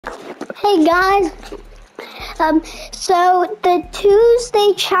Hey guys, so the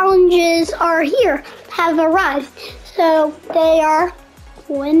Tuesday challenges are here, have arrived. So they are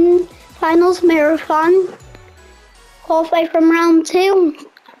win finals marathon, qualify from round 2,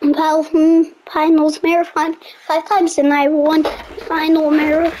 finals marathon 5 times, and I won final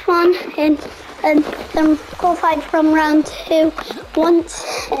marathon and then qualified from round 2 once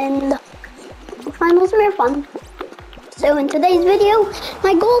and finals marathon. So in today's video,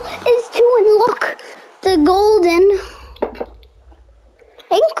 my goal is to unlock the golden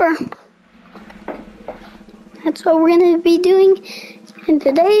anchor. That's what we're going to be doing in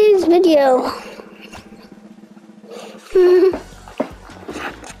today's video.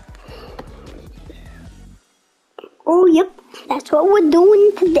 Oh, yep, that's what we're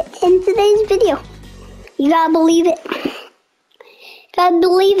doing in today's video. You gotta believe it. Gotta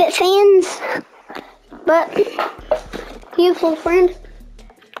believe it, fans. But beautiful friend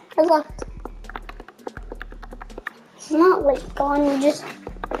has left. It's not like gone, you just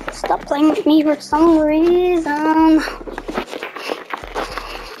stopped playing with me for some reason.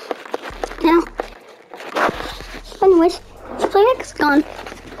 Now, anyways, let's play Hexagon.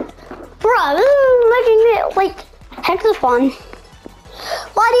 Bruh, this is making it like Hexathon.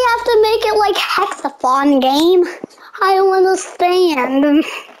 Why do you have to make it like Hexathon game? I don't understand.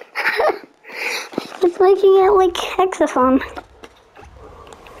 It's making it like Hexathon.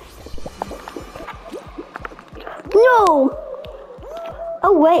 No!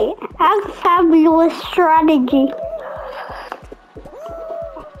 Oh wait, I have a fabulous strategy.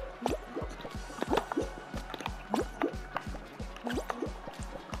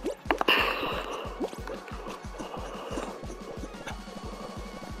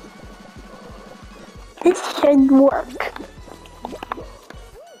 This should work.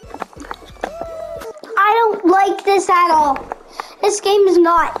 I don't like this at all. This game is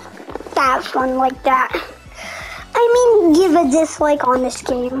not that fun like that. I mean, give a dislike on this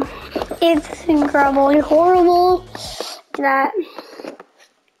game. It's incredibly horrible. That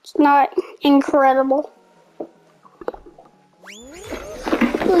it's not incredible.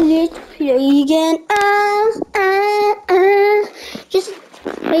 Let's play again. Just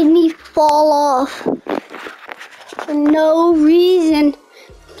made me fall off for no reason.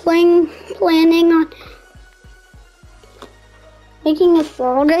 Planning on making a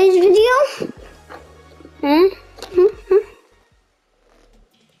Fall Guys video?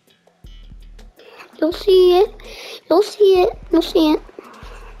 You'll see it. You'll see it. You'll see it.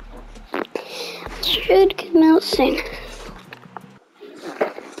 It should come out soon.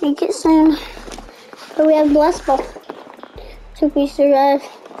 Make it soon. So we have Blast Ball. So we survive.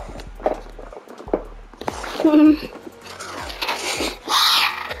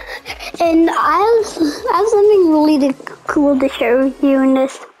 And I have something really cool to show you in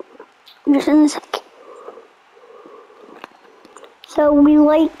this. Just in a sec. So we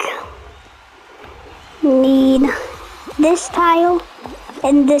need this tile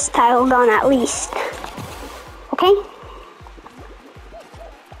and this tile gone at least. Okay?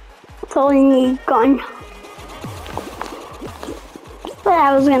 That's all we need gone. But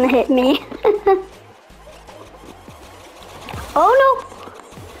that was gonna hit me. Oh no!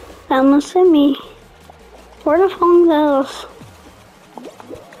 That almost hit me. Where the phones else?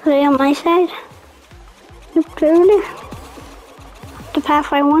 Are they on my side? Nope, they're over there. The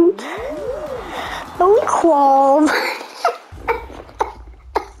path I want. Oh, we crawled.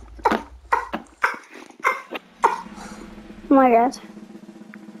 Oh my god.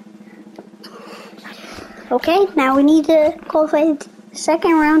 Okay, now we need to qualify the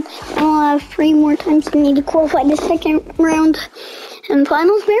second round. We'll have 3 more times we need to qualify the second round. And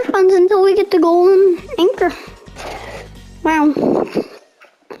finals marathons until we get the golden anchor. Wow.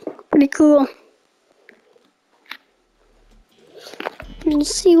 Pretty cool.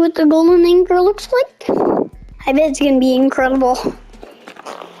 Let's see what the golden anchor looks like. I bet it's gonna be incredible.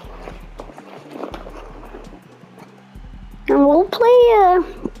 And we'll play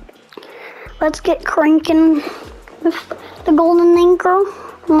Let's Get Cranking with the golden anchor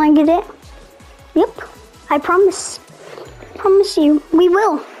when I get it. Yep, I promise. Promise you, we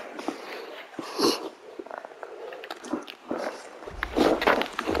will.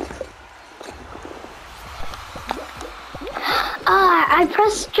 I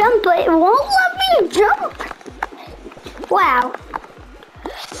pressed jump, but it won't let me jump. Wow.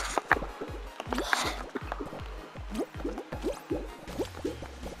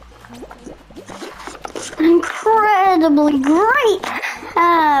 Incredibly great.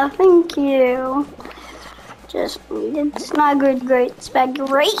 Thank you. It's not good, great, it's bad,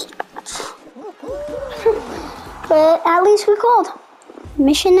 great. But at least we called.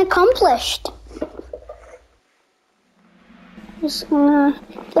 Mission accomplished. Just gonna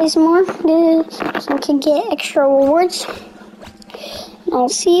play some more so I can get extra rewards. I'll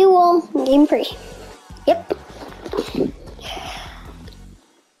see you all in game 3. Yep.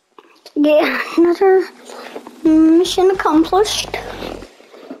 Get another mission accomplished.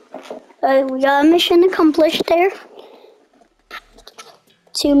 We got a mission accomplished there.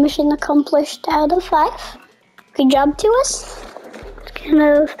 2 mission accomplished out of 5. Good job to us. Kind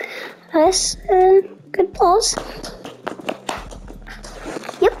of us. Good pause.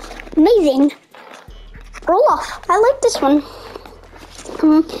 Yep, amazing. Roll off. I like this one.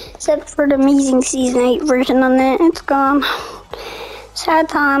 Except for the amazing season 8 version on it. It's gone. Sad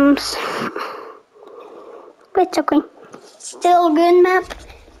times. But it's okay. Still a good map.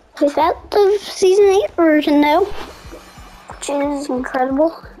 Without the season 8 version though. Which is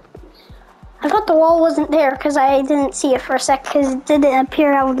incredible. I thought the wall wasn't there because I didn't see it for a sec because it didn't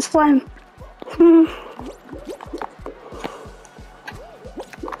appear out of the slime.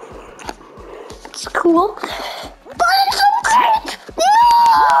 It's cool. But it's so great! No!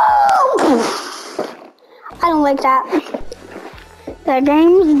 I don't like that. The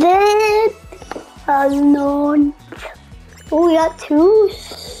game's dead. No. Oh, we got 2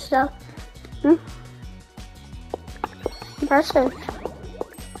 stuff. Impressive.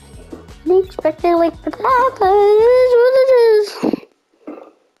 Expected like that, but it is what it is.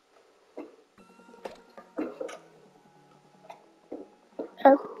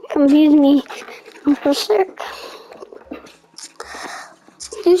 Oh, confuse me for a sec. Let's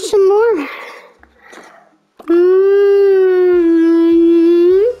do some more.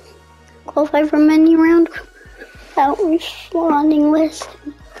 Qualify for menu round without responding with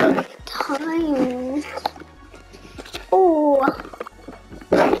times. Oh.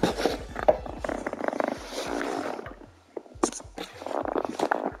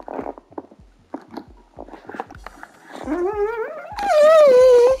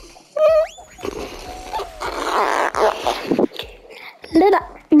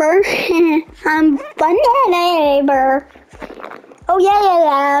 I'm fun neighbor. Oh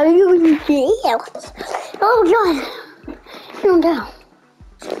yeah. Oh god. Calm down.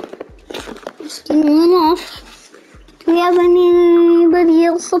 Just getting off. Do we have anybody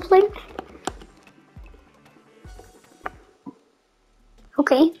else to play?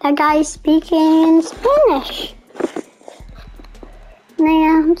 Okay, that guy's speaking Spanish.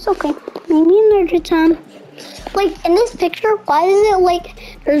 Nah, it's okay. Maybe another time. Like in this picture, why is it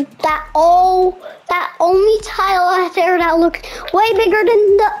like there's that only tile out there that looks way bigger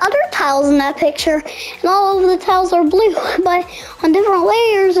than the other tiles in that picture, and all of the tiles are blue, but on different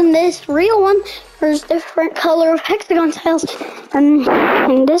layers in this real one, there's different color of hexagon tiles, and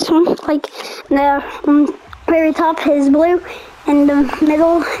in this one, like the very top is blue, and the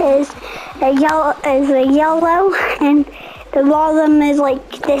middle is a yellow, and the bottom is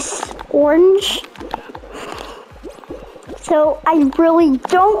like this orange. So I really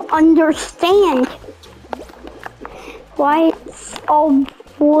don't understand why it's all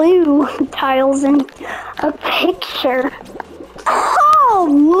blue tiles in a picture. Oh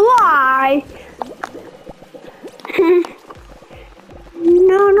my!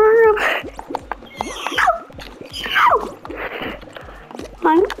 No.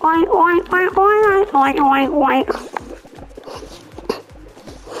 Why?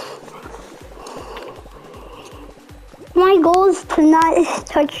 My goal is to not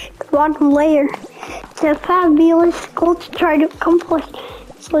touch the bottom layer. It's a fabulous goal to try to accomplish.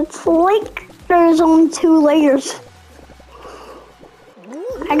 So it's like there's only 2 layers.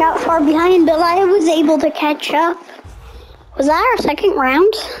 I got far behind, but I was able to catch up. Was that our second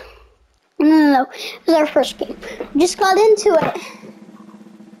round? No. It was our first game. We just got into it.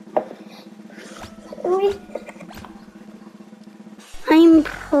 I'm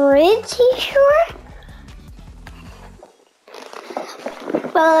pretty sure.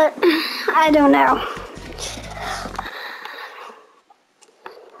 But I don't know.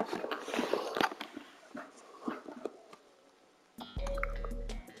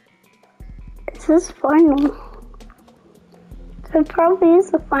 Is this final? It probably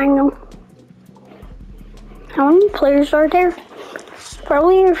is the final. How many players are there? It's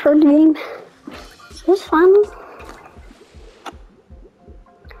probably your third game. Is this final?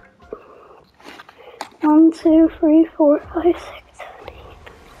 1, 2, 3, 4, 5, 6, 7, 8, 9,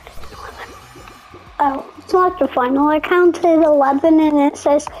 10, 11. Oh, it's not the final. I counted 11 and it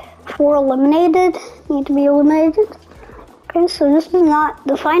says 4 eliminated. Need to be eliminated. Okay, so this is not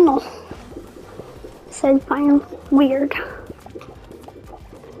the final. It said final. Weird.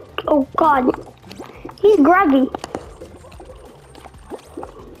 Oh god. He's groggy.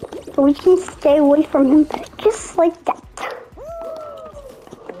 so we can stay away from him, just like that.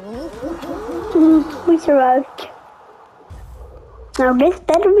 We survived. Now this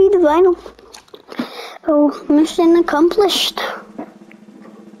better be the final. Oh, mission accomplished.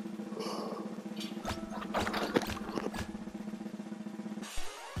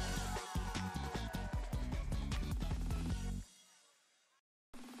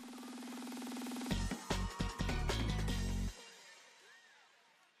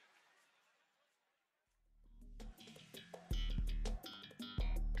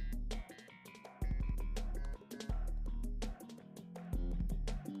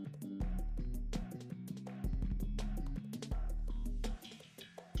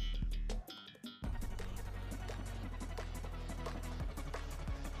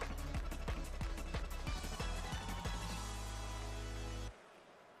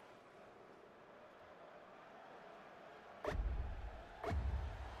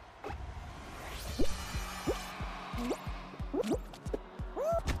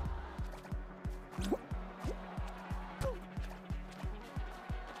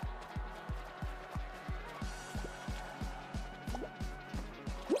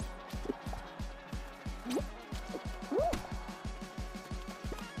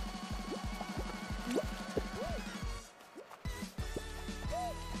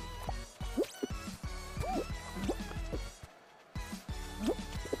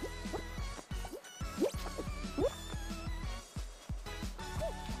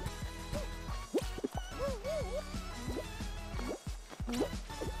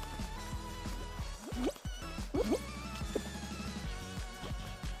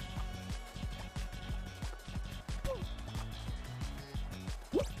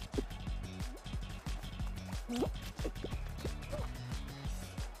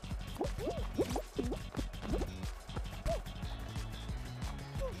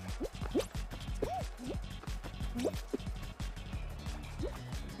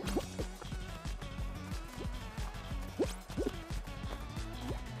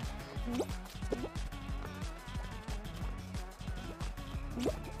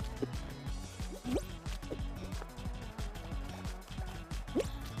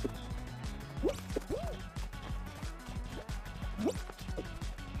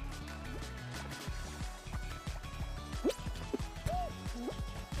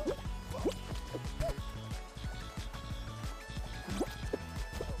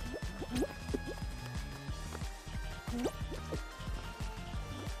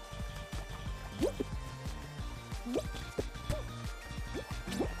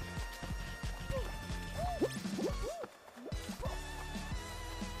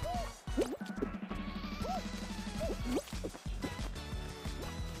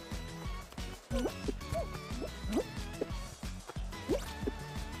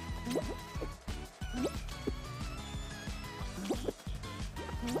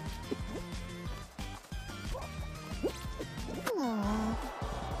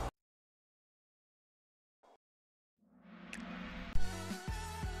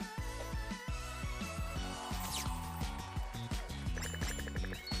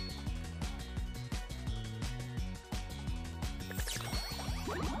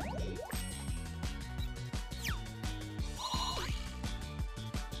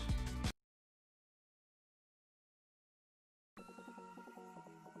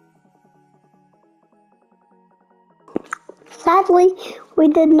 Sadly, we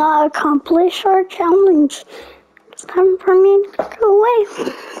did not accomplish our challenge. It's time for me to go away.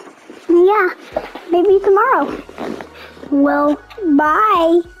 Yeah, maybe tomorrow. Well,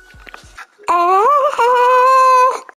 bye.